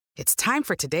It's time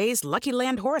for today's Lucky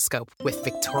Land horoscope with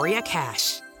Victoria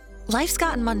Cash. Life's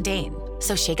gotten mundane,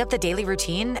 so shake up the daily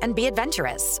routine and be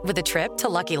adventurous with a trip to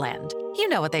Lucky Land. You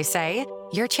know what they say,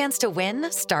 your chance to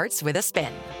win starts with a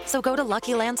spin. So go to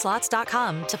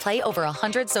LuckyLandSlots.com to play over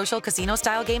 100 social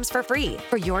casino-style games for free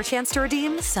for your chance to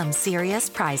redeem some serious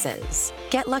prizes.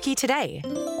 Get lucky today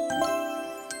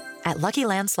at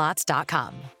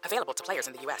LuckyLandSlots.com. Available to players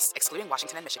in the U.S., excluding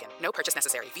Washington and Michigan. No purchase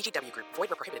necessary. VGW Group. Void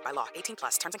where prohibited by law. 18+.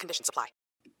 Terms and conditions apply.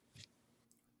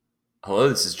 Hello,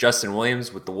 this is Justin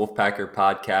Williams with the Wolfpacker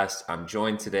Podcast. I'm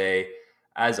joined today,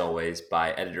 as always,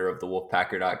 by editor of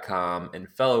thewolfpacker.com and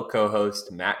fellow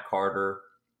co-host Matt Carter.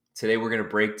 Today we're going to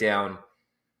break down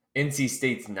NC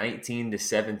State's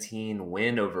 19-17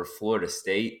 win over Florida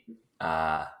State.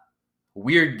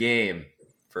 Weird game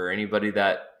for anybody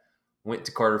that went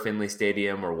to Carter Finley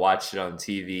Stadium or watched it on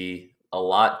TV. A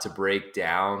lot to break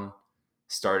down,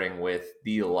 starting with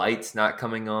the lights not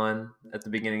coming on at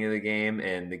the beginning of the game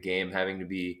and the game having to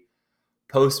be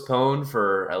postponed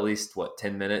for at least,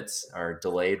 10 minutes, or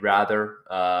delayed rather,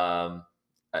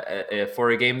 for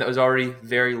a game that was already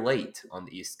very late on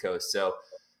the East Coast. So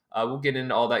we'll get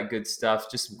into all that good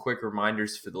stuff. Just some quick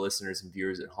reminders for the listeners and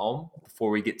viewers at home before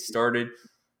we get started.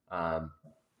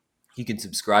 You can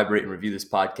subscribe, rate, and review this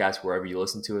podcast wherever you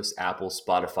listen to us, Apple,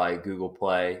 Spotify, Google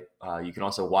Play. You can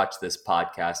also watch this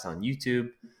podcast on YouTube,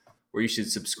 where you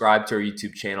should subscribe to our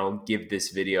YouTube channel, give this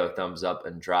video a thumbs up,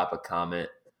 and drop a comment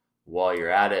while you're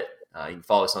at it. You can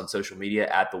follow us on social media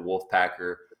at The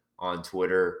Wolfpacker on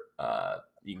Twitter.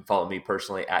 You can follow me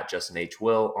personally at Justin H.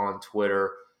 Will on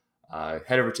Twitter.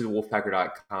 Head over to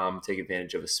thewolfpacker.com. Take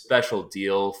advantage of a special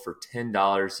deal. For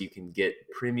 $10, you can get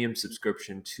premium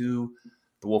subscription to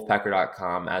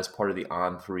thewolfpacker.com as part of the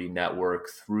On3 network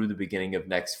through the beginning of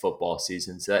next football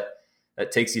season. So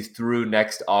that takes you through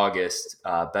next August,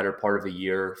 better part of a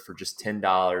year. For just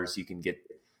 $10, you can get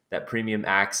that premium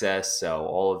access. So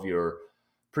all of your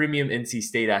premium NC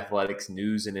State athletics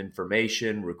news and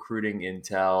information, recruiting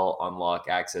intel, unlock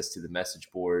access to the message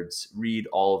boards, read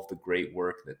all of the great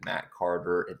work that Matt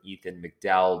Carter and Ethan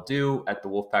McDowell do at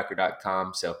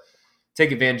thewolfpacker.com. So take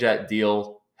advantage of that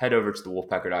deal. Head over to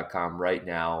thewolfpacker.com right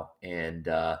now and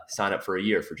sign up for a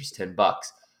year for just $10.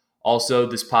 Also,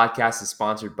 this podcast is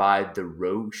sponsored by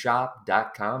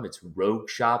therogueshop.com. It's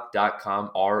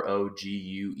rogueshop.com,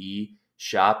 ROGUE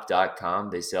shop.com.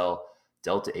 They sell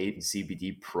Delta 8 and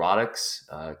CBD products,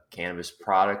 cannabis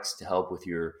products to help with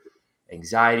your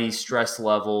anxiety, stress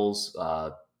levels.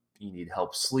 You need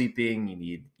help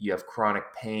sleeping. You have chronic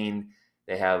pain.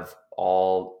 They have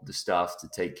all the stuff to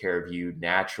take care of you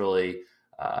naturally.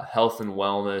 Health and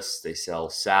wellness. They sell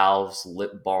salves,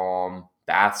 lip balm,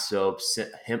 bath soaps,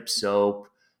 hemp soap,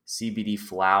 CBD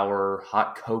flour,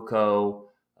 hot cocoa,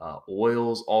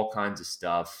 oils, all kinds of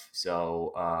stuff.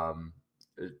 So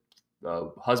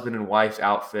husband and wife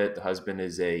outfit. The husband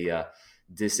is a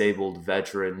disabled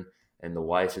veteran, and the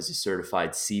wife is a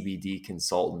certified CBD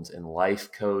consultant and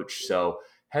life coach. So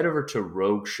head over to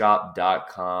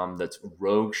rogueshop.com. That's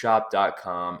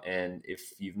rogueshop.com. And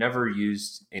if you've never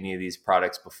used any of these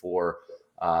products before,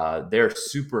 they're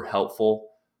super helpful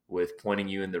with pointing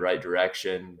you in the right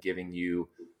direction, giving you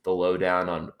the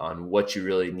lowdown on what you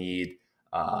really need.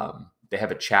 They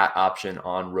have a chat option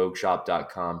on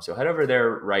rogueshop.com. So head over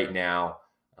there right now.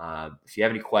 If you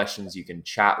have any questions, you can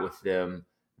chat with them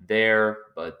there,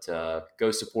 but go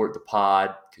support the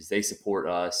pod because they support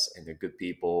us and they're good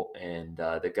people, and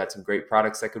they've got some great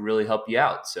products that could really help you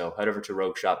out. So head over to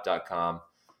rogueshop.com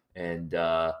and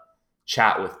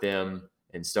chat with them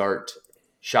and start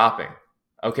shopping.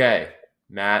 Okay,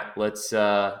 Matt, let's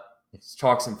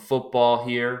talk some football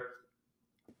here.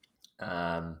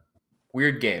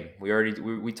 Weird game.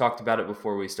 We talked about it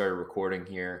before we started recording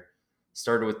here.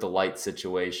 Started with the light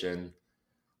situation.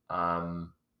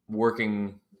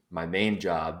 Working my main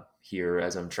job here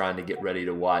as I'm trying to get ready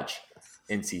to watch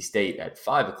NC State at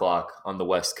 5:00 on the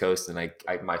West Coast, and I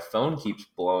my phone keeps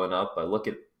blowing up.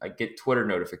 I get Twitter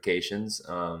notifications.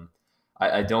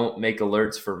 I don't make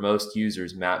alerts for most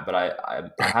users, Matt, but I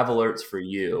have alerts for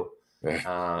you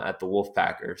at the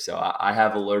Wolfpacker. So I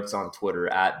have alerts on Twitter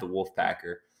at the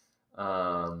Wolfpacker.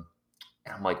 And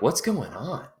I'm like, what's going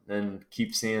on? Then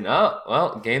keep seeing, oh,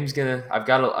 well, game's I've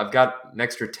got an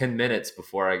extra 10 minutes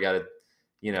before I got to,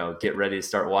 get ready to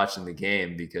start watching the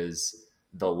game because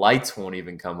the lights won't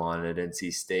even come on at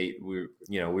NC State. We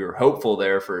were hopeful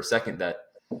there for a second that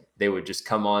they would just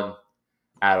come on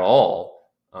at all.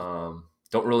 Don't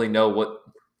really know what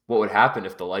would happen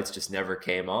if the lights just never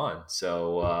came on.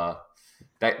 So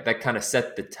that kind of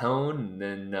set the tone.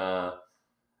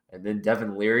 And then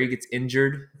Devin Leary gets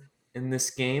injured in this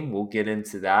game. We'll get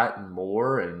into that and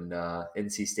more. And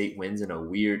NC State wins in a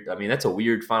weird. I mean, that's a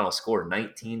weird final score,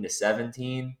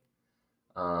 19-17.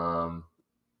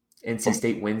 NC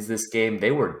State wins this game.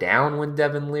 They were down when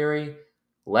Devin Leary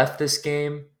left this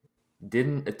game.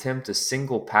 Didn't attempt a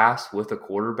single pass with a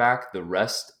quarterback the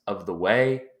rest of the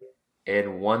way,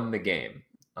 and won the game.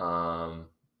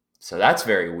 So that's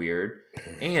very weird.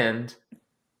 And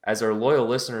as our loyal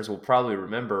listeners will probably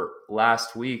remember,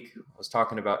 last week I was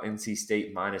talking about NC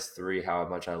State -3, how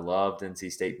much I loved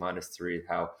NC State -3,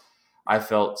 how I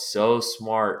felt so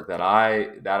smart that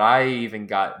I even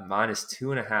got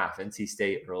 -2.5 NC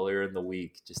State earlier in the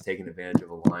week, just taking advantage of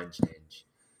a line change.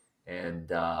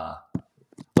 And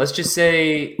let's just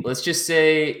say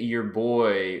your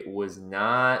boy was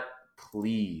not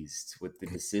pleased with the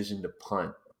decision to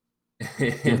punt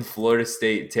in Florida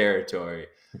State territory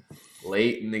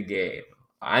late in the game.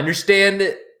 I understand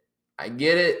it. I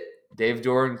get it. Dave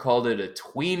Doran called it a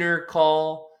tweener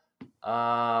call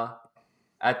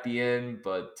at the end,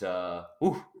 but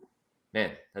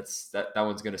man, that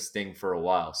one's gonna sting for a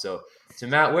while. So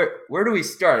Matt, where do we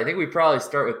start? I think we probably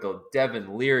start with the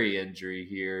Devin Leary injury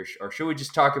here, or should we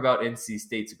just talk about NC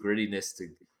State's grittiness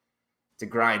to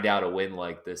grind out a win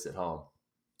like this at home?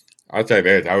 I'll say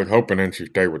this. I was hoping NC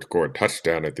State would score a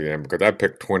touchdown at the end because I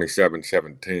picked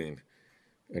 27-17,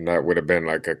 and that would have been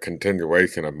like a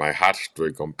continuation of my hot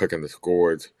streak on picking the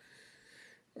scores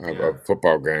of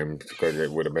football games, because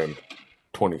it would have been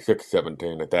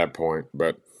 26-17 at that point.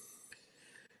 But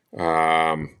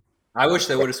I wish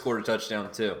they would have scored a touchdown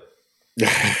too.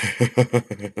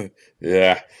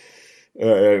 Yeah.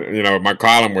 My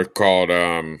column was called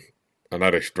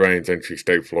Another Strange NC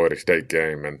State-Florida State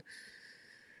Game, and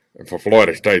for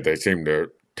Florida State, they seem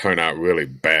to turn out really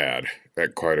bad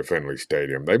at Carter Finley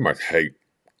Stadium. They must hate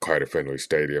Carter Finley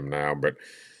Stadium now, but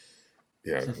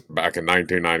back in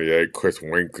 1998, Chris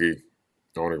Winkie,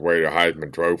 on his way to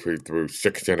Heisman Trophy, threw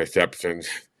 6 interceptions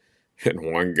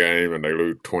in one game, and they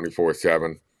lose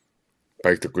 24-7,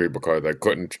 basically because they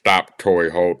couldn't stop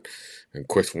Torrey Holt, and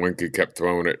Chris Winkie kept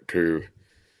throwing it to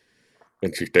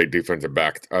NC State defensive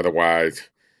backs. Otherwise,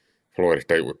 Florida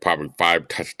State was probably 5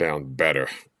 touchdowns better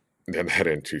than that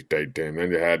NC State team.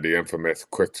 Then you had the infamous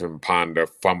Christian Ponder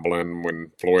fumbling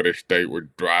when Florida State was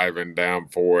driving down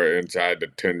for it inside the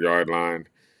 10-yard line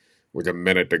with a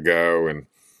minute to go, and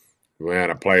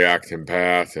ran a play-action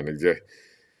pass, and he just,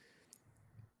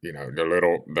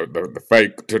 the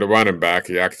fake to the running back,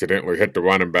 he accidentally hit the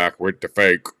running back with the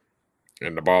fake,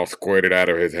 and the ball squirted out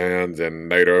of his hands, and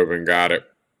Nate Irvin got it.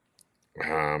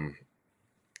 You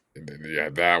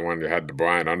had that one. You had the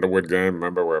Brian Underwood game.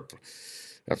 Remember where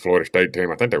that Florida State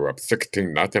team, I think they were up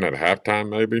 16-0 at halftime,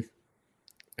 maybe.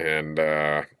 And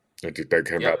they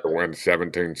came out to win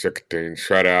 17-16,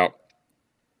 shutout.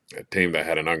 A team that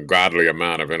had an ungodly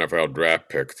amount of NFL draft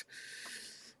picks.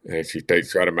 NC State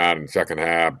shut them out in the second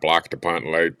half, blocked the punt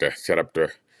late to set up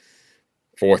the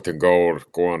 4th and goal,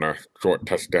 scoring a short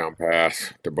touchdown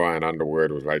pass to Brian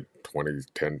Underwood. It was like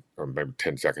 10 or maybe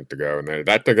 10 seconds to go. And then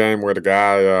that's the game where the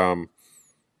guy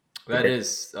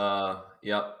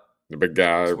the big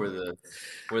guy. That's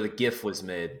where the GIF was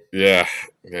made. Yeah,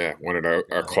 one of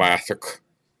a classic.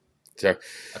 So,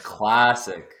 a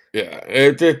classic. Yeah,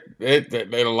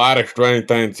 a lot of strange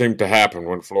things seem to happen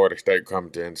when Florida State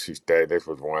comes to NC State. This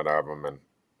was one of them, and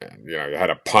you had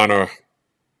a punter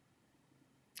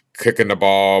kicking the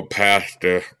ball past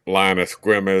the line of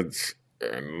scrimmage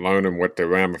and learning what the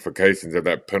ramifications of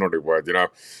that penalty was.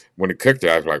 When he kicked it,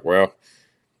 I was like, well,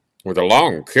 with a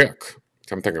long kick,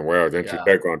 I'm thinking, well, is NC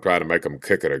State going to try to make them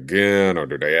kick it again, or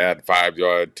do they add 5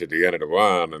 yards to the end of the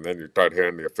run? And then you start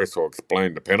hearing the official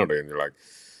explain the penalty, and you're like,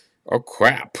 oh,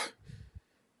 crap.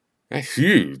 That's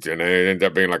huge. And it ends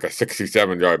up being like a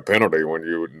 67-yard penalty when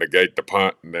you negate the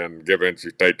punt and then give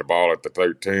NC State the ball at the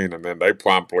 13, and then they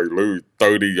promptly lose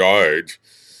 30 yards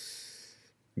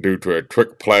due to a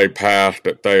trick play pass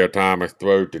that Thayer Thomas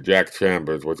threw to Jack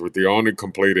Chambers, which was the only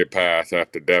completed pass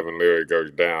after Devin Leary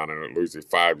goes down, and it loses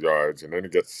 5 yards, and then he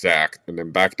gets sacked, and then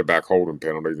back-to-back holding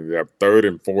penalties, and you have 3rd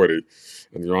and 40,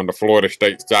 and you're on the Florida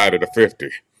State side of the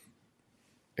 50.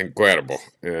 Incredible.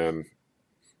 And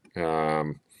I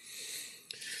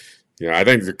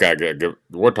think this guy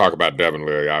we'll talk about Devin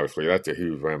Leary, obviously. That's a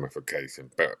huge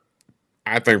ramification. But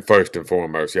I think first and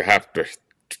foremost, you have to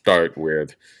start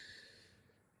with,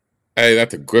 hey,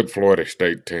 that's a good Florida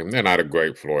State team. They're not a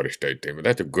great Florida State team, but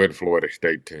that's a good Florida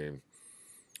State team.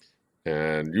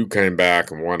 And you came back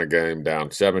and won a game down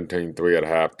 17-3 at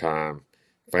halftime.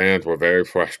 Fans were very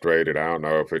frustrated. I don't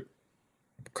know if it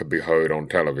could be heard on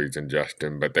television,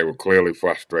 Justin, but they were clearly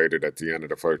frustrated at the end of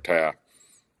the first half.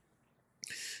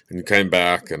 and you came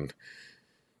back and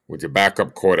with your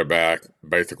backup quarterback,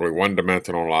 basically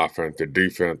one-dimensional offense, the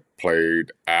defense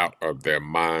played out of their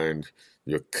minds.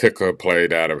 Your kicker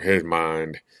played out of his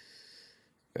mind,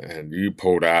 and you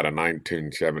pulled out a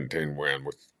 19-17 win,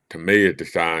 which to me is the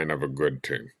sign of a good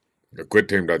team. A good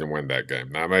team doesn't win that game.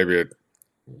 Now, maybe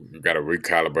you got to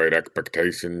recalibrate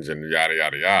expectations and yada,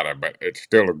 yada, yada, but it's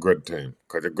still a good team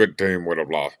because a good team would have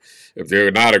lost. If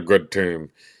you're not a good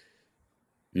team,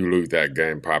 you lose that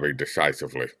game probably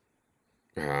decisively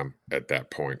at that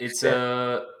point. It's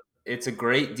a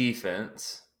great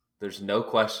defense. There's no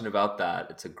question about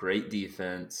that. It's a great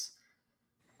defense.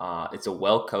 It's a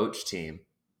well-coached team.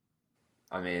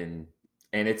 I mean,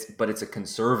 but it's a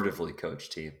conservatively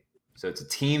coached team. So it's a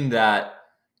team that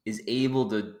is able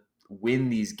to win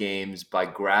these games by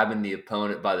grabbing the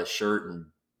opponent by the shirt and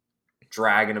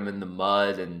dragging them in the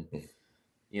mud. And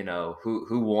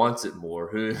who wants it more?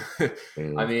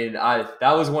 I mean,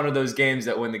 that was one of those games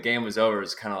that when the game was over,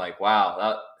 it's kind of like,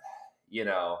 wow,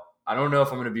 I don't know if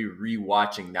I'm going to be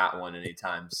rewatching that one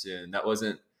anytime soon. That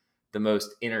wasn't the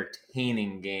most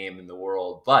entertaining game in the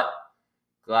world, but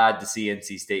glad to see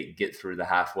NC State get through the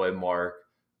halfway mark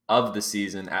of the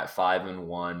season at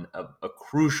 5-1, a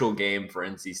crucial game for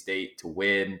NC State to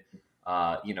win,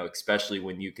 especially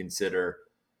when you consider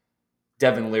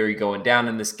Devin Leary going down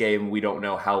in this game. We don't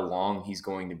know how long he's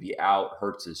going to be out.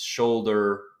 Hurts his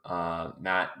shoulder.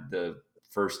 Matt, the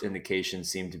first indication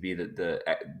seemed to be that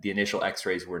the initial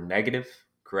X-rays were negative,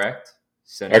 correct?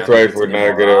 So X-rays were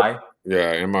negative.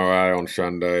 Yeah, MRI on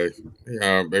Sunday.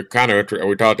 It kind of interesting.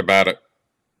 We talked about it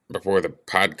before the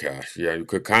podcast. Yeah, you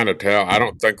could kind of tell. I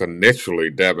don't think initially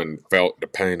Devin felt the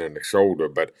pain in the shoulder,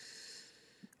 but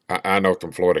I know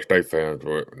some Florida State fans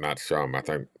were, not some, I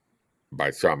think by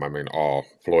some, I mean all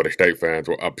Florida State fans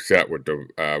were upset with the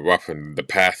roughing the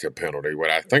passer penalty,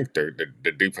 where I think the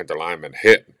defensive lineman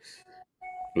hit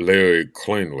Leary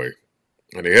cleanly.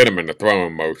 And he hit him in the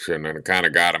throwing motion, and it kind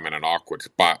of got him in an awkward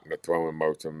spot in the throwing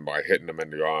motion by hitting him in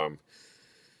the arm.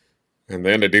 And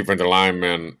then the defensive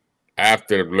lineman,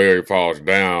 after Leary falls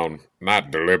down,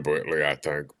 not deliberately, I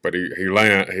think, but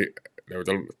there was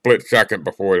a split second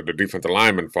before the defensive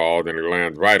lineman falls, and he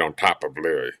lands right on top of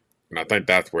Leary. And I think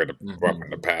that's where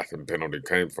the passing penalty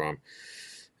came from.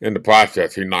 In the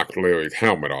process, he knocked Leary's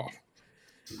helmet off.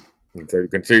 And so you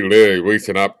can see Leary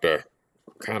reaching up to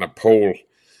kind of pull,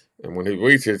 and when he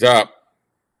reaches up,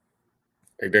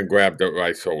 he then grabbed the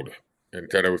right shoulder. And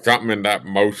so there was something in that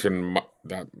motion,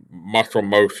 that muscle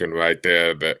motion right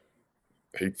there, that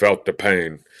he felt the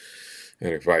pain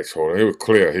in his right shoulder. It was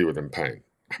clear he was in pain.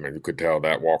 I mean, you could tell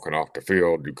that walking off the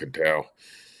field. You could tell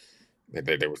that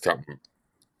there was something.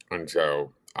 And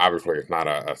so, obviously, it's not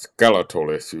a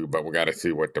skeletal issue, but we got to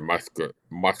see what the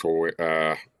muscle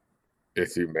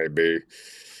issue may be.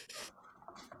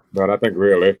 But I think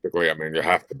realistically, I mean, you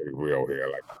have to be real here.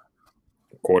 Like,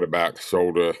 quarterback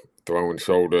shoulder, throwing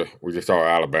shoulder. We just saw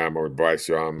Alabama with Bryce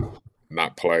Young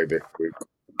not play this week.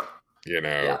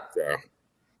 So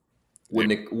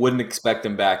wouldn't expect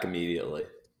him back immediately.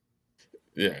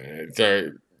 Yeah,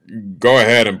 so go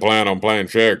ahead and plan on playing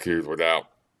Syracuse without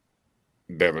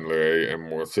Devin Leary,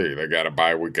 and we'll see. They got a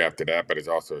bye week after that, but it's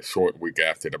also a short week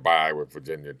after the bye with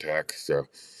Virginia Tech. So,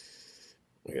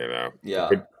 yeah.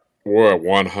 We're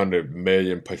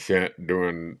 100,000,000%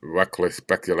 doing reckless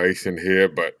speculation here,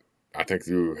 but I think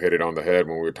you hit it on the head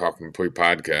when we were talking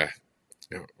pre-podcast.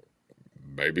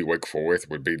 Maybe Wake Forest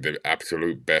would be the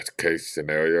absolute best case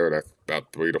scenario. That's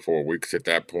about 3 to 4 weeks at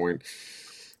that point.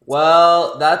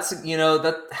 Well, that's it's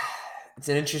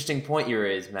an interesting point you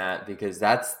raised, Matt, because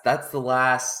that's the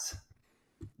last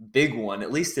big one,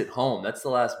 at least at home. That's the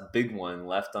last big one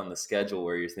left on the schedule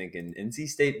where you're thinking NC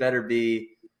State better be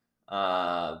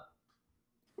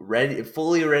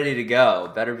fully ready to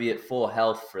go. Better be at full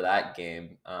health for that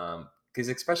game, because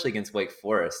especially against Wake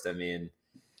Forest, I mean,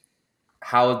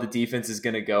 how the defense is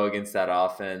going to go against that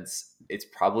offense, it's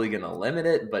probably going to limit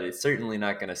it, but it's certainly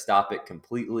not going to stop it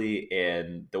completely.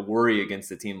 And the worry against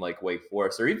a team like Wake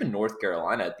Forest or even North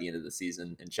Carolina at the end of the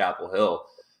season in Chapel Hill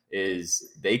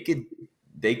is they're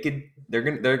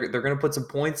going to put some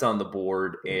points on the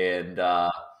board. And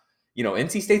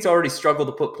NC State's already struggled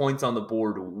to put points on the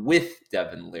board with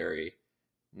Devin Leary.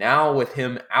 Now with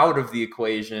him out of the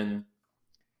equation,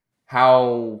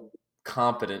 how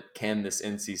competent can this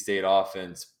NC State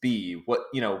offense be?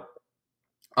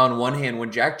 On one hand,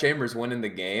 when Jack Chambers went in the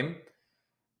game,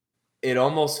 it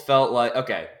almost felt like,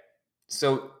 okay,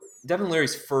 so Devin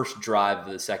Leary's first drive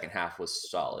of the second half was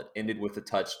solid, ended with a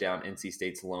touchdown, NC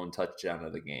State's lone touchdown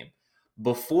of the game.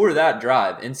 Before that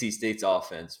drive, NC State's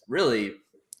offense really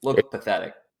looked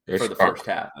pathetic. for the first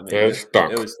half. I mean, It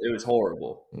stunk. It was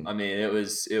horrible. I mean, it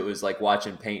was like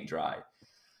watching paint dry.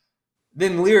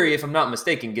 Then Leary, if I'm not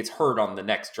mistaken, gets hurt on the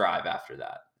next drive after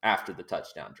that, after the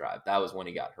touchdown drive. That was when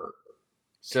he got hurt.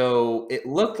 So it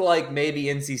looked like maybe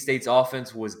NC State's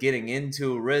offense was getting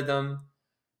into a rhythm.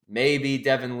 Maybe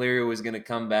Devin Leary was going to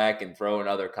come back and throw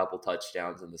another couple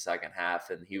touchdowns in the second half,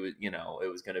 and he was,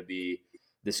 it was going to be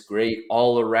this great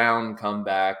all-around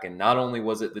comeback. And not only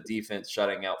was it the defense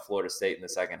shutting out Florida State in the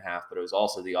second half, but it was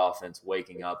also the offense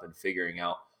waking up and figuring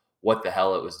out what the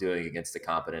hell it was doing against a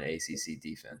competent ACC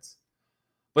defense.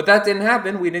 But that didn't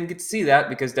happen. We didn't get to see that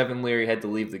because Devin Leary had to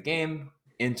leave the game.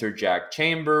 Enter Jack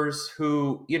Chambers,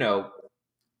 who,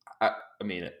 I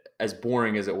mean, as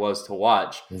boring as it was to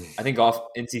watch, I think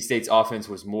NC State's offense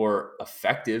was more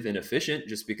effective and efficient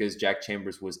just because Jack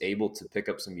Chambers was able to pick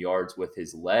up some yards with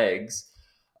his legs.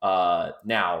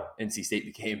 Now, NC State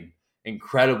became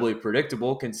incredibly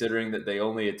predictable considering that they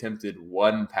only attempted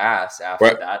one pass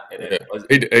after that.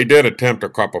 And he did attempt a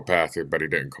couple passes, but he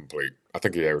didn't complete. I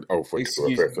think he had 0 for 2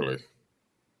 officially.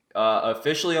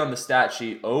 Officially on the stat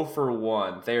sheet, 0 for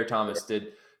 1. Thayer Thomas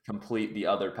did complete the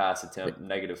other pass attempt,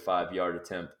 -5 yard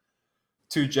attempt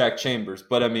to Jack Chambers.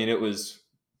 But, I mean, it was,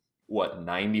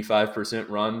 95%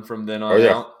 run from then on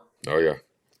out? Oh, yeah.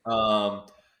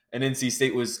 And NC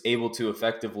State was able to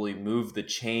effectively move the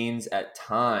chains at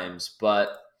times.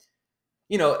 But,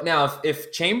 now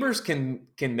if Chambers can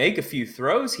make a few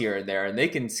throws here and there and they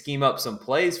can scheme up some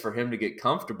plays for him to get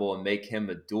comfortable and make him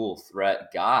a dual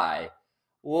threat guy,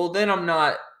 well, then I'm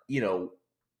not,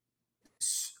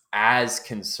 as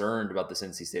concerned about this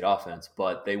NC State offense,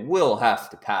 but they will have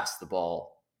to pass the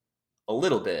ball a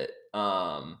little bit.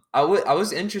 I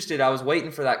was interested. I was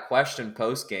waiting for that question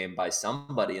post-game by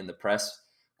somebody in the press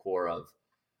corps of,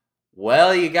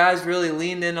 well, you guys really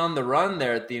leaned in on the run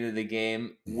there at the end of the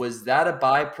game. Was that a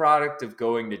byproduct of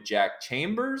going to Jack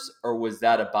Chambers, or was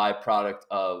that a byproduct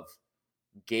of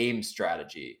game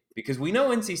strategy? Because we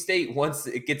know NC State, once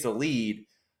it gets a lead,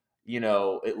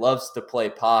 it loves to play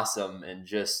possum and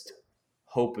just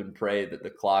hope and pray that the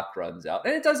clock runs out.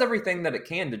 And it does everything that it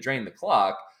can to drain the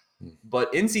clock.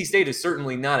 But NC State is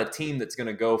certainly not a team that's going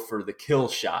to go for the kill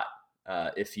shot,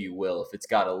 if you will, if it's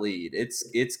got a lead.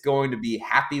 It's going to be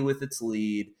happy with its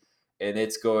lead, and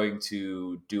it's going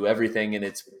to do everything in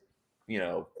its,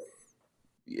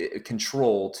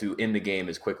 control to end the game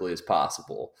as quickly as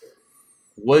possible.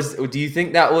 Do you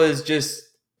think that was just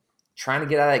trying to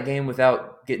get out of that game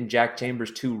without getting Jack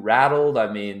Chambers too rattled?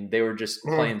 I mean, they were just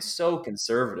playing so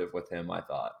conservative with him, I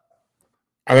thought.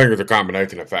 I think it's a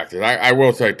combination of factors. I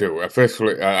will say, too,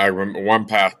 officially, I remember one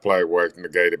pass play was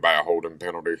negated by a holding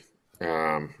penalty.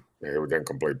 It was an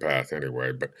incomplete pass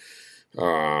anyway. But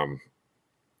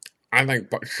I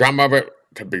think some of it,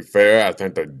 to be fair, I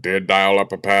think they did dial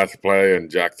up a pass play, and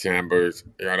Jack Chambers,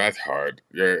 that's hard.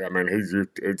 I mean,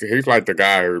 he's like the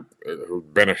guy who's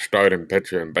been a starting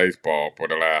pitcher in baseball for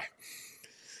the last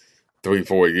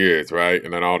 3-4 years, right?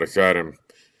 And then all of a sudden,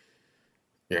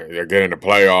 they get in the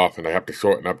playoff and they have to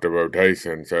shorten up the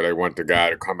rotation, so they want the guy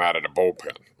to come out of the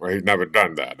bullpen. Well, he's never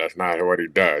done that. That's not what he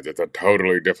does. It's a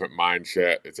totally different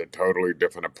mindset. It's a totally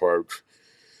different approach.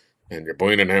 And you're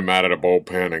bringing him out of the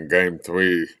bullpen in Game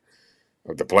 3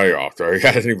 of the playoffs. So he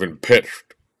hasn't even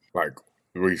pitched,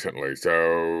 recently.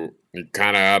 So he's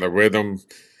kind of out of rhythm,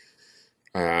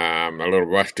 a little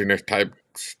rustiness type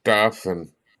stuff, and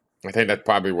I think that's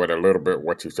probably what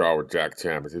you saw with Jack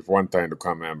Chambers. It's one thing to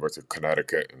come in versus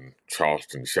Connecticut and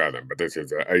Charleston Southern, but this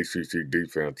is an ACC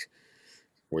defense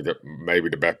with maybe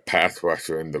the best pass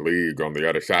rusher in the league on the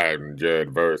other side, and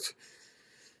Jared Verse.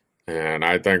 And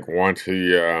I think once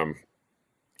he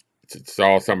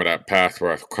saw some of that pass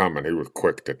rush coming, he was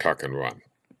quick to tuck and run.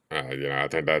 I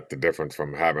think that's the difference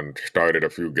from having started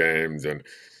a few games and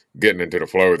getting into the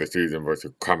flow of the season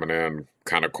versus coming in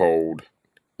kind of cold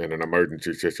in an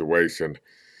emergency situation,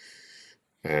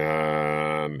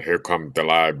 and here come the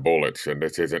live bullets. And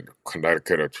this isn't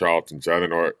Connecticut or Charleston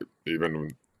Southern, or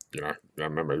even, I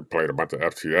remember he played a bunch of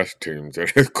FCS teams in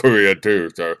his career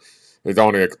too. So his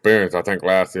only experience, I think,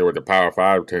 last year was a Power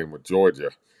 5 team with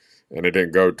Georgia, and it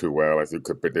didn't go too well, as you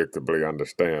could predictably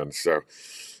understand. So,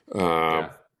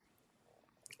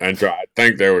 and so I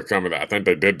think there was some of that. I think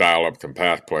they did dial up some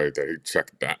pass plays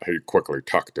that he quickly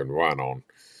tucked and run on.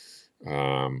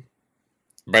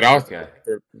 But also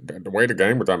the way the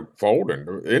game was unfolding,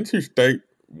 NC State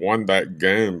won that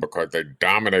game because they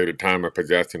dominated time of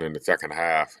possession in the second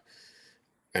half,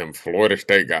 and Florida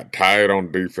State got tired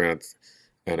on defense,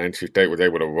 and NC State was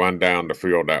able to run down the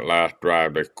field that last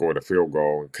drive. They scored a field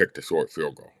goal and kicked a short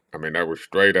field goal. I mean, that was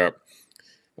straight up.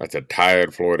 That's a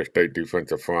tired Florida State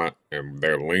defensive front, and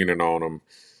they're leaning on them.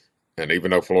 And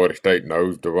even though Florida State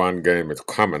knows the run game is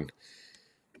coming,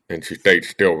 NC State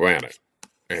still ran it.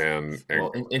 And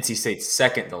Well, NC State's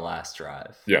second to last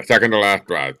drive. Yeah, second to last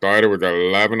drive. Started with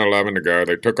 11 to go.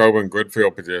 They took over in good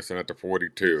field position at the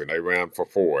 42, and they ran for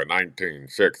 4, 19,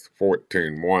 6,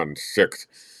 14, 1, 6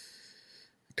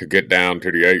 to get down to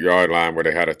the 8-yard line where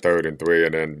they had a 3rd and 3,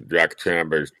 and then Jack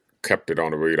Chambers kept it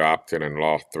on the read option and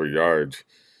lost 3 yards.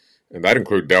 And that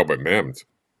included Delbert Mims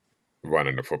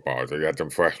running the football. So he had some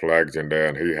fresh legs in there,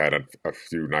 and he had a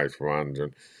few nice runs.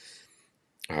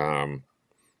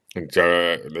 And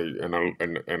so,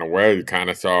 in a way, you kind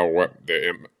of saw what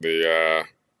the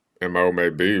MO may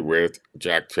be with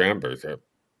Jack Chambers.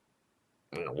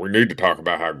 We need to talk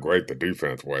about how great the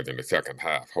defense was in the second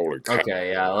half. Holy cow.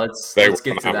 Okay, yeah, let's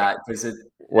get to that.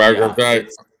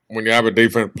 When you have a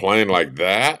defense playing like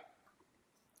that,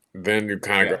 then you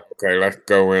kind of go, okay, let's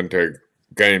go into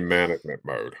game management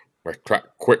mode. Let's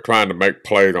quit trying to make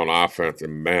plays on offense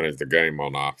and manage the game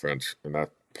on offense. And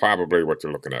that's probably what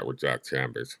you're looking at with Jack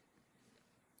Chambers.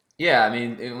 Yeah, I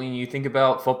mean, when you think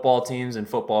about football teams and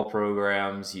football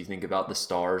programs, you think about the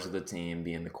stars of the team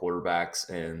being the quarterbacks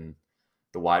and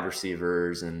the wide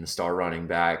receivers and the star running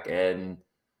back. And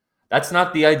that's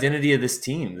not the identity of this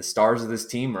team. The stars of this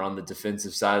team are on the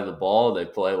defensive side of the ball. They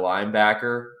play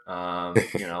linebacker.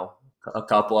 A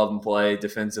couple of them play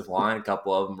defensive line. A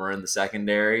couple of them are in the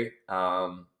secondary.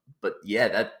 But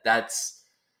yeah, that's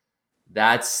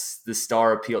the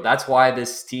star appeal. That's why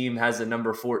this team has a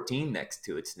number 14 next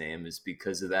to its name, is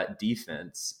because of that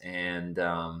defense. And,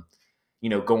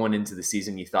 going into the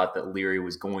season, you thought that Leary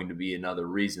was going to be another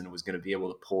reason, was going to be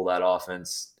able to pull that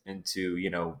offense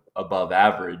into, above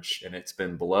average. And it's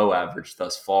been below average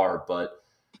thus far. But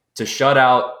to shut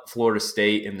out Florida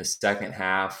State in the second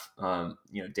half,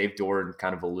 Dave Doran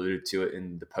kind of alluded to it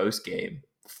in the post game.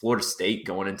 Florida State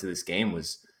going into this game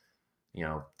was,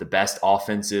 the best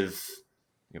offensive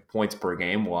points per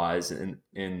game wise in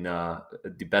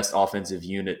the best offensive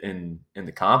unit in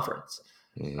the conference.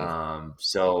 Mm-hmm.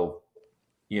 So,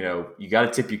 you got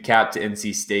to tip your cap to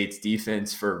NC State's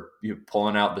defense for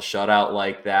pulling out the shutout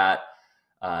like that.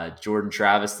 Jordan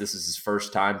Travis, this is his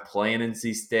first time playing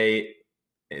NC State.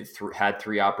 Had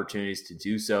 3 opportunities to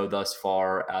do so thus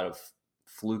far out of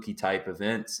fluky type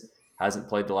events. Hasn't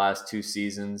played the last 2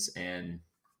 seasons. And,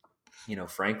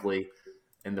 frankly,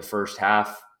 in the first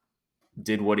half,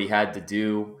 did what he had to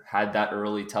do, had that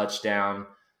early touchdown.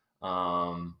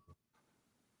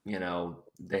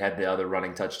 They had the other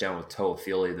running touchdown with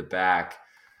Toafili, the back.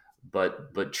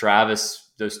 But Travis,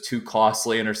 those 2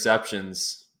 costly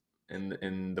interceptions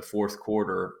in the fourth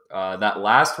quarter. That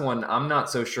last one, I'm not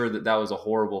so sure that was a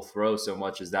horrible throw so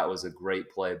much as that was a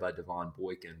great play by Devon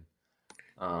Boykin.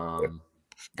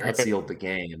 That sealed the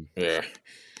game.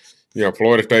 Yeah.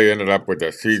 Florida State ended up with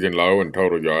a season low in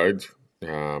total yards.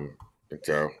 And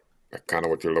so that's kind of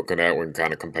what you're looking at when you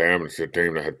kind of compare them to a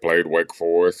team that had played Wake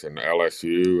Forest and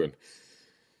LSU.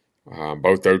 And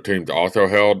both those teams also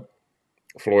held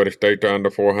Florida State to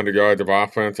under 400 yards of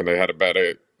offense, and they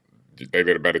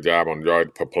did a better job on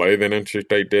yards per play than NC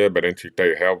State did, but NC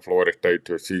State held Florida State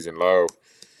to a season low.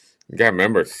 You got to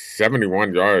remember,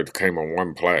 71 yards came on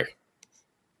one play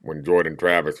when Jordan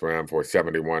Travis ran for a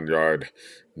 71-yard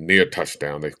near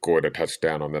touchdown. They scored a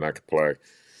touchdown on the next play.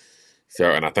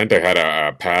 And I think they had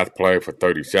a pass play for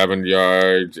 37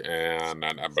 yards, and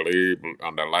I believe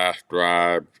on the last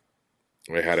drive,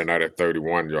 they had another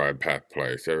 31-yard pass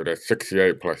play. So that's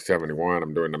 68 plus 71.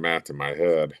 I'm doing the math in my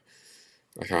head.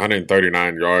 That's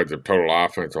 139 yards of total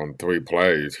offense on 3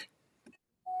 plays.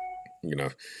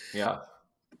 Yeah.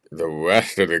 The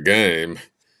rest of the game,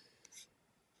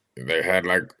 they had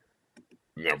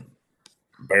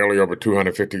barely over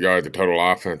 250 yards of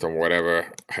total offense on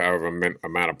however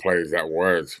amount of plays that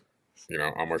was.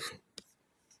 Almost,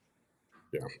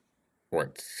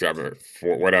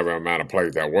 whatever amount of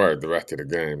plays that was the rest of the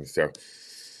game. So,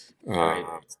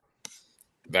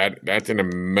 That's an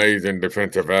amazing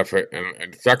defensive effort. And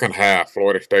in the second half,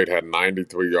 Florida State had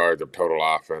 93 yards of total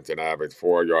offense and averaged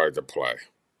 4 yards of play.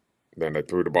 Then they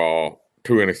threw the ball,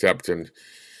 2 interceptions,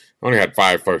 only had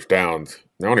 5 first downs.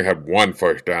 They only had 1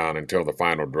 first down until the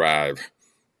final drive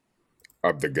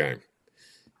of the game.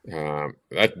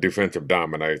 That's defensive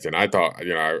domination. I thought,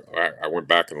 I went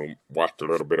back and watched a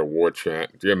little bit of War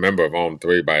Chant. You're a member of On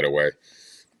 3, by the way.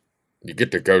 You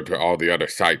get to go to all the other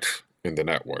sites in the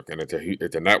network, and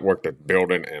it's a network that's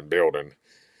building and building.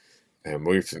 And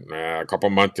a couple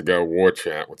months ago, War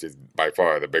Chant, which is by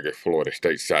far the biggest Florida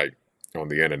State site on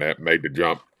the internet, made the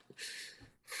jump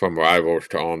from rivals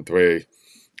to On 3.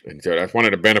 And so that's one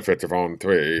of the benefits of On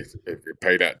 3. If you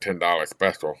pay that $10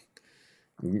 special,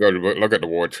 you can go look at the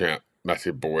War Chant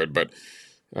message board. But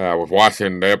with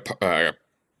watching they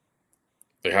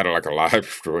had like a live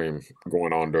stream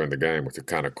going on during the game, which is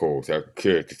kind of cool. So I was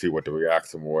curious to see what the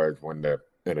reaction was when the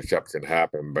interception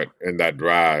happened. But in that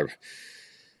drive,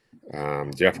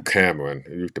 Jeff Cameron,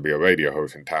 who used to be a radio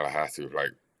host in Tallahassee, was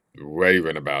like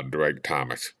raving about Drake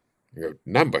Thomas.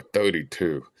 Number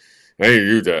 32. And he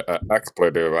used an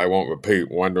expletive I won't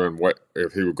repeat, wondering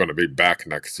if he was going to be back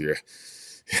next year.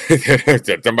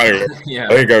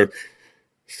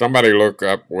 Somebody look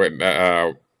up what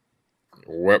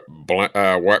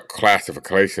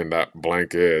classification that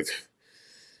blank is.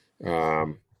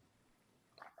 And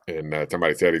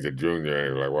somebody said he's a junior. And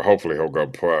he was like, well, hopefully he'll go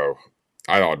pro.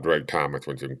 I thought Drake Thomas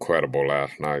was incredible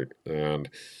last night. And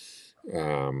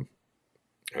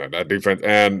that defense,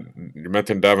 and you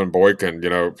mentioned Devin Boykin.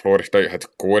 Florida State had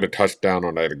scored a touchdown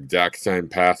on that exact same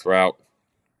pass route.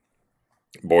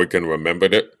 Boykin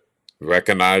remembered it,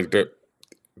 recognized it.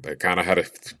 They kind of had a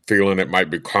feeling it might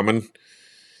be coming.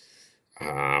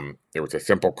 It was a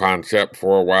simple concept: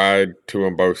 4 wide, 2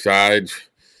 on both sides.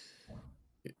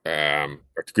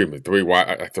 Three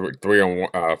wide, 3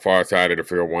 on far side of the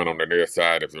field, 1 on the near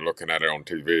side. If you're looking at it on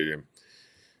TV, and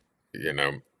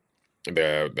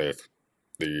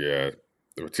the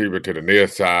receiver to the near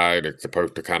side is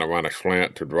supposed to kind of run a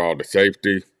slant to draw the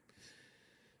safety,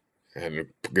 and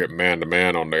get man to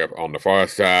man on the far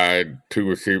side.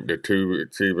 The two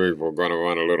receivers were going to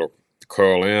run a little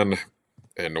curl in,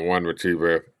 and the one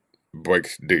receiver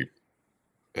breaks deep,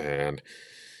 and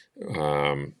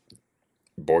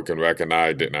Boykin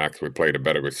recognized it and actually played a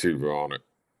better receiver on it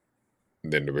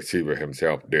than the receiver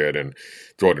himself did, and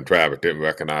Jordan Travis didn't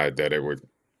recognize that it was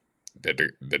that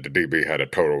the DB had a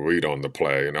total read on the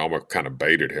play and almost kind of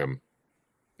baited him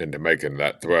into making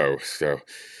that throw. So,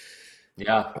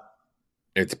 yeah,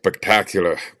 it's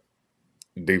spectacular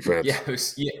defense.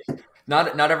 Yeah,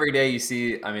 not every day you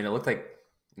see. I mean, it looked like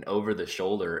an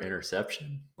over-the-shoulder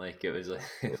interception. Like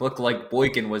it looked like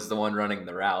Boykin was the one running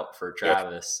the route for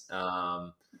Travis. Yeah.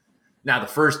 Now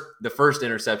the first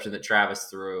interception that Travis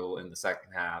threw in the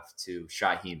second half to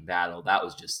Shaheem Battle, that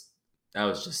was just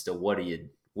a what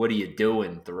are you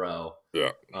doing throw.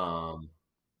 Yeah.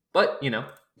 But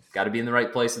got to be in the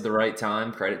right place at the right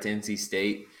time. Credit to NC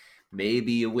State.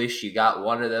 Maybe you wish you got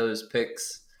one of those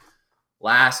picks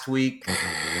last week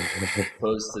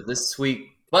opposed to this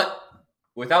week. But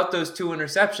without those 2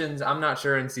 interceptions, I'm not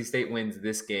sure NC State wins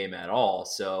this game at all.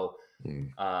 So,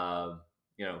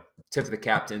 tip of the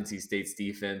cap to NC State's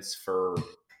defense for,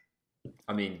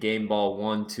 game ball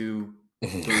 1, 2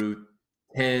 through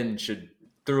 10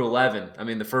 through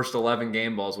 11. The first 11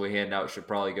 game balls we hand out should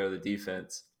probably go to the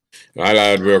defense. I'll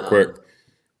add real quick.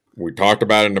 We talked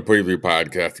about it in the preview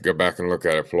podcast. To go back and look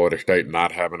at it, Florida State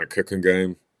not having a kicking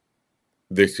game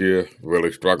this year,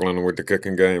 really struggling with the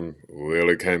kicking game,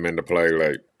 really came into play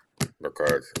late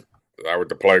because that was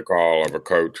the play call of a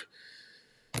coach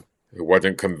who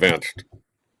wasn't convinced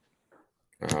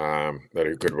that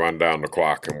he could run down the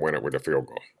clock and win it with a field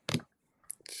goal.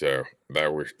 So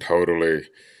that was totally,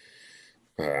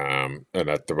 and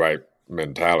that's the right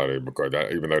mentality because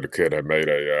even though the kid had made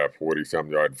a 40-some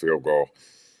yard field goal,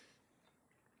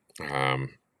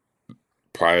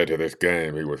 prior to this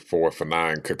game, he was 4 for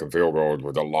 9 kicking field goals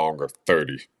with a longer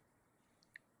 30.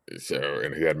 So,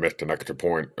 and he had missed an extra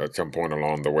point at some point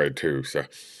along the way too. So,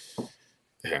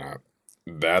 yeah,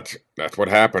 that's what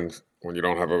happens when you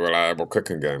don't have a reliable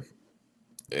kicking game.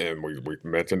 And we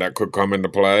mentioned that could come into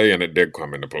play, and it did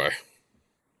come into play.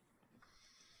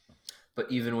 But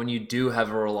even when you do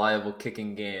have a reliable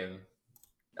kicking game,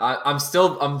 I'm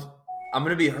going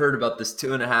to be heard about this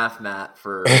 2.5, Matt,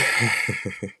 for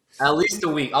at least a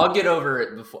week. I'll get over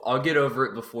it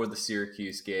before the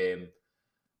Syracuse game.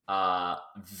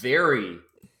 Very,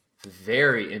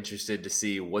 very interested to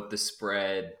see what the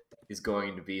spread is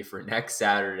going to be for next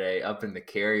Saturday up in the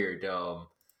Carrier Dome.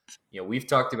 We've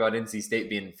talked about NC State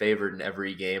being favored in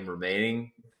every game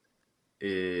remaining.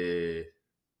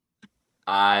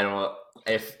 I don't.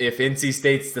 If NC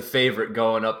State's the favorite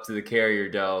going up to the Carrier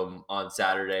Dome on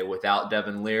Saturday without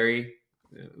Devin Leary,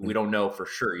 we don't know for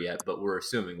sure yet, but we're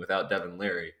assuming without Devin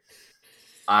Leary,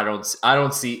 I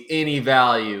don't see any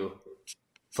value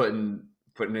putting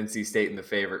NC State in the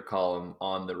favorite column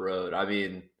on the road.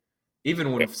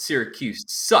 Even when Syracuse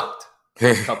sucked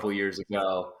a couple years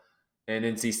ago, and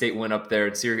NC State went up there,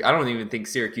 and Syracuse, I don't even think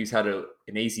Syracuse had an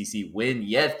ACC win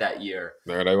yet that year.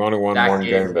 No, they've only won one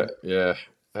game.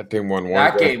 That team won one.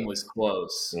 That game was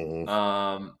close.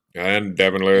 Mm-hmm. And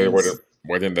Devin Leary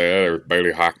wasn't there. It was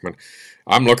Bailey Hockman.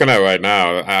 I'm looking at it right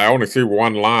now. I only see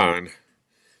one line,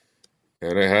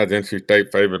 and it has NC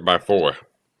State favored by 4.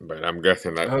 But I'm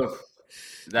guessing that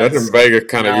Doesn't Vegas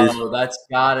kind of use? That's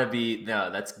gotta be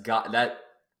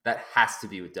that has to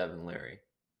be with Devin Leary.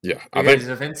 Yeah, I Because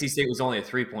think if NC State was only a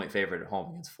 3-point favorite at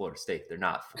home against Florida State, they're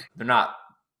not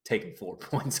taking 4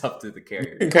 points up to the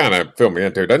Carrier. you can kind of fill me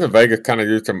into it. Doesn't Vegas kind of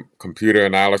use some computer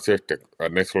analysis to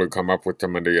initially come up with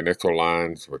some of the initial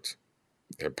lines, which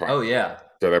Oh yeah.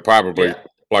 So they're probably Yeah.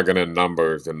 plugging in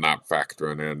numbers and not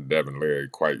factoring in Devin Leary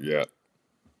quite yet.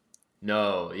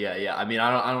 No, yeah. I mean,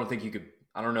 I don't think you could.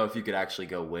 I don't know if you could actually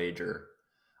go wager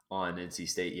on NC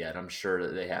State yet. I'm sure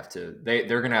that they have to.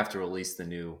 They're going to have to release the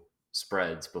new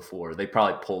spreads before. They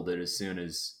probably pulled it as soon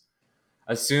as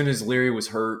Leary was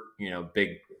hurt.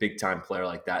 Big time player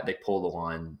like that. They pull the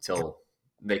line until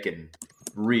they can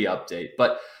re-update.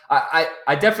 But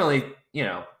I definitely,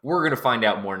 we're going to find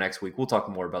out more next week. We'll talk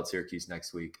more about Syracuse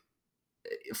next week.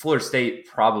 Florida State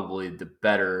probably the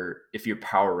better, if you're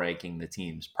power ranking the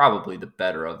teams, probably the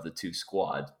better of the two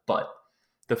squads. But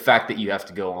the fact that you have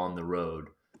to go on the road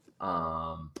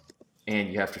and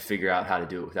you have to figure out how to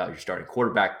do it without your starting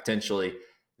quarterback potentially,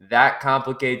 that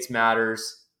complicates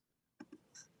matters.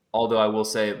 Although I will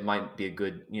say it might be a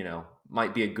good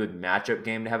matchup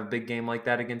game to have a big game like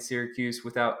that against Syracuse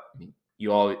without. I mean,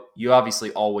 you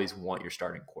obviously always want your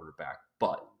starting quarterback,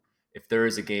 but if there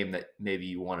is a game that maybe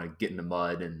you want to get in the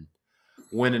mud and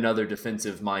win another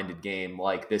defensive-minded game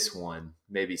like this one,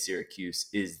 maybe Syracuse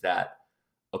is that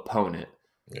opponent.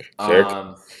 Yeah, go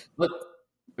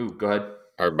ahead.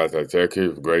 I was about to say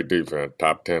Syracuse, great defense,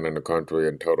 top 10 in the country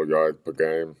in total yards per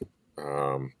game.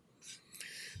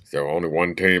 So only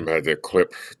one team has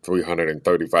eclipsed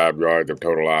 335 yards of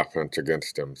total offense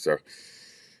against them. So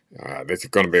this is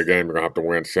going to be a game you're going to have to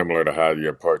win similar to how you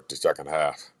approach the second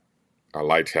half. A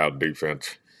lights out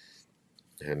defense.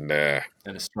 And a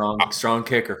strong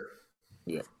kicker.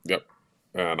 Yep.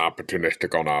 And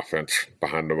opportunistic on offense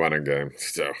behind the running game.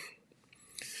 So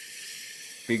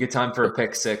be a good time for a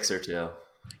pick six or two.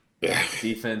 Yeah.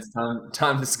 Defense,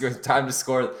 time to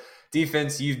score.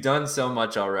 Defense, you've done so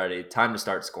much already. Time to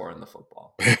start scoring the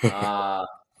football.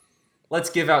 Let's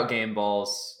give out game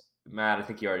balls. Matt, I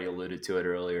think you already alluded to it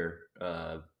earlier.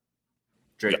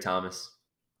 Drake Thomas.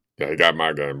 Yeah, he got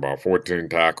my game ball. 14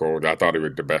 tackles. I thought he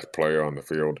was the best player on the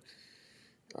field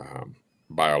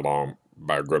by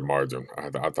a good margin. I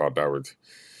thought that was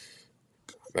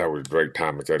Drake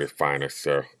Thomas at his finest.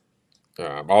 So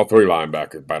all three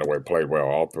linebackers, by the way, played well.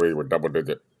 All three with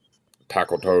double-digit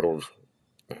tackle totals.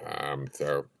 Drake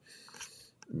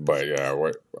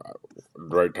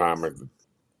Thomas,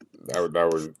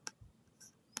 that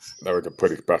was a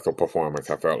pretty special performance,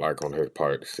 I felt like, on his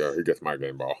part. So he gets my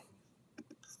game ball.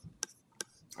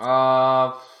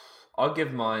 I'll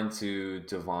give mine to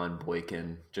Devon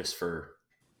Boykin just for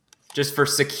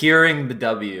securing the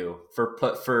W,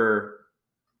 for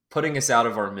putting us out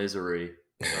of our misery,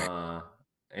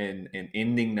 and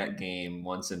ending that game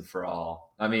once and for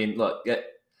all. I mean, look,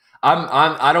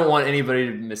 I don't want anybody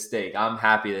to mistake. I'm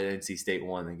happy that NC State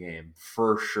won the game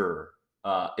for sure.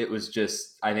 It was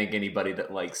just, I think anybody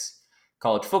that likes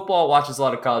college football, watches a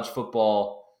lot of college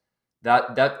football,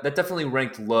 that definitely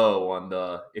ranked low on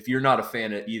the, if you're not a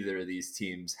fan of either of these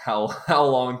teams, how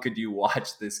long could you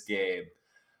watch this game?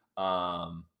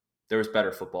 There was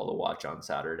better football to watch on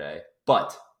Saturday,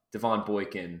 but Devon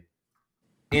Boykin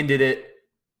ended it,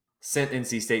 sent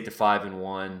NC State to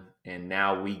 5-1, and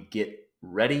now we get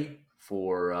ready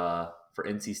for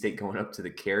NC State going up to the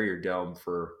Carrier Dome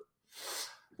for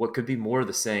what could be more of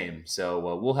the same. So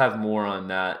we'll have more on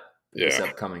that this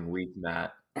upcoming week,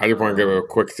 Matt. I just want to give a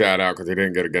quick shout out because he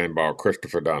didn't get a game ball.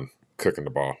 Christopher Dunn kicking the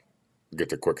ball.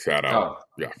 Gets a quick shout out.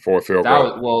 4 field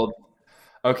goals.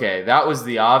 Okay, that was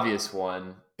the obvious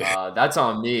one. That's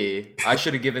on me. I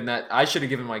should have given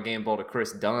my game ball to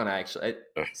Chris Dunn. Actually,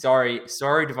 sorry,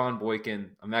 Devon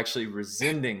Boykin. I'm actually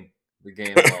rescinding the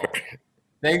game ball.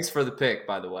 Thanks for the pick,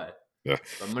 by the way. Yeah.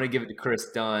 But I'm gonna give it to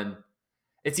Chris Dunn.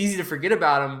 It's easy to forget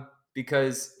about him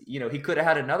because he could have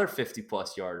had another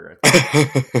 50+ yarder. I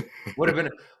think. would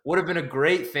have been a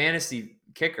great fantasy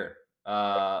kicker.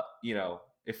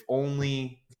 If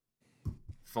only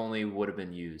would have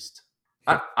been used.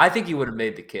 I think he would have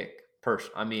made the kick.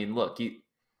 I mean, look, it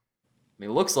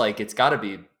looks like it's got to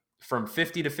be from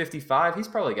 50 to 55. He's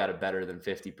probably got a better than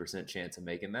 50% chance of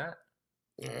making that.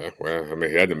 Yeah, well, I mean,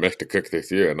 he hasn't missed a kick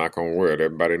this year. Knock on wood.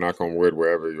 Everybody knock on wood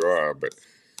wherever you are. But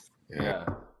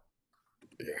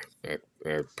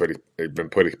they've been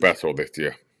pretty special this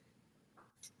year.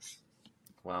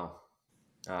 Well,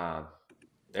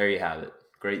 there you have it.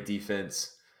 Great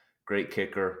defense, great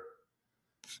kicker.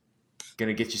 Going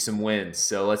to get you some wins.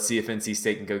 So let's see if NC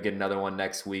State can go get another one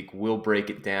next week. We'll break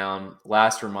it down.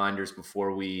 Last reminders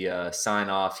before we sign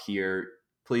off here.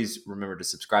 Please remember to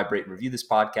subscribe, rate, and review this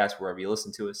podcast wherever you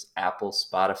listen to us, Apple,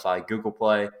 Spotify, Google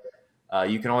Play.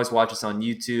 You can always watch us on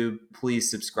YouTube. Please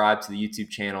subscribe to the YouTube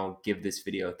channel, give this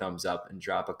video a thumbs up, and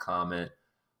drop a comment.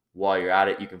 While you're at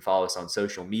it, you can follow us on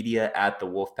social media at The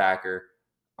Wolfpacker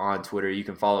on Twitter. You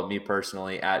can follow me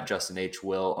personally at Justin H.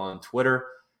 Will on Twitter.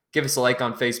 Give us a like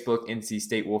on Facebook, NC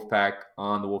State Wolfpack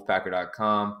on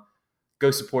thewolfpacker.com.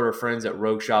 Go support our friends at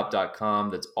rogueshop.com.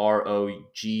 That's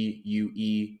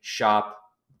ROGUE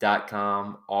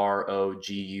shop.com,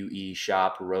 ROGUE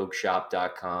shop,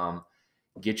 rogueshop.com.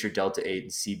 Get your Delta 8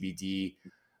 and CBD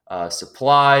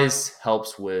supplies.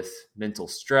 Helps with mental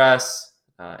stress,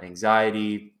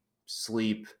 anxiety,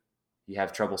 sleep. You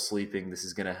have trouble sleeping, this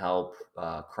is going to help.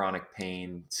 Chronic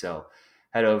pain. So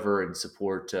head over and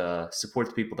support the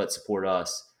people that support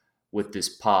us with this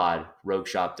pod,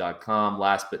 rogueshop.com.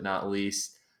 Last but not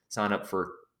least, sign up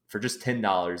for just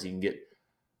 $10. You can get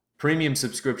premium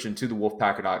subscription to the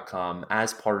wolfpacker.com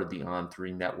as part of the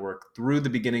On3 network through the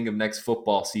beginning of next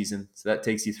football season. So that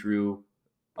takes you through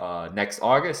next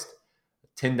August.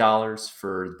 $10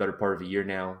 for the better part of a year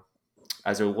now.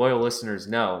 As our loyal listeners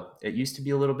know, it used to be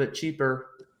a little bit cheaper,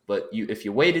 but if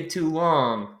you waited too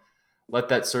long, let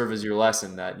that serve as your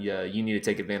lesson that you need to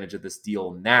take advantage of this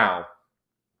deal now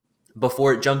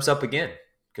before it jumps up again,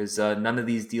 because none of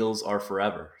these deals are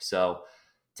forever. So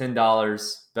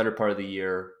 $10, better part of the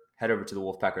year. Head over to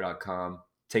thewolfpacker.com.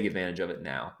 Take advantage of it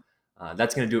now.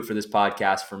 That's going to do it for this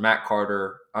podcast. For Matt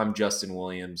Carter, I'm Justin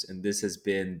Williams, and this has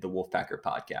been the Wolfpacker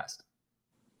Podcast.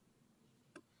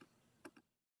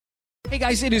 Hey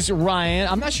guys, it is Ryan.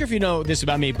 I'm not sure if you know this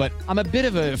about me, but I'm a bit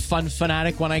of a fun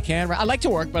fanatic when I can. I like to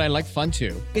work, but I like fun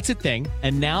too. It's a thing.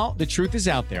 And now the truth is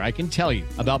out there. I can tell you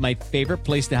about my favorite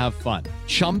place to have fun.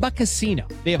 Chumba Casino.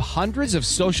 They have hundreds of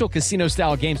social casino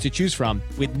style games to choose from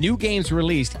with new games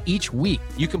released each week.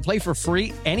 You can play for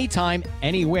free anytime,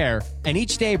 anywhere. And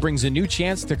each day brings a new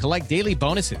chance to collect daily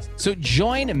bonuses. So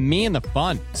join me in the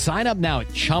fun. Sign up now at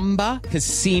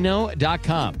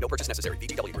ChumbaCasino.com. No purchase necessary.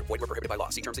 VGW Group. Void where prohibited by law.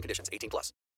 See terms and conditions. 18+.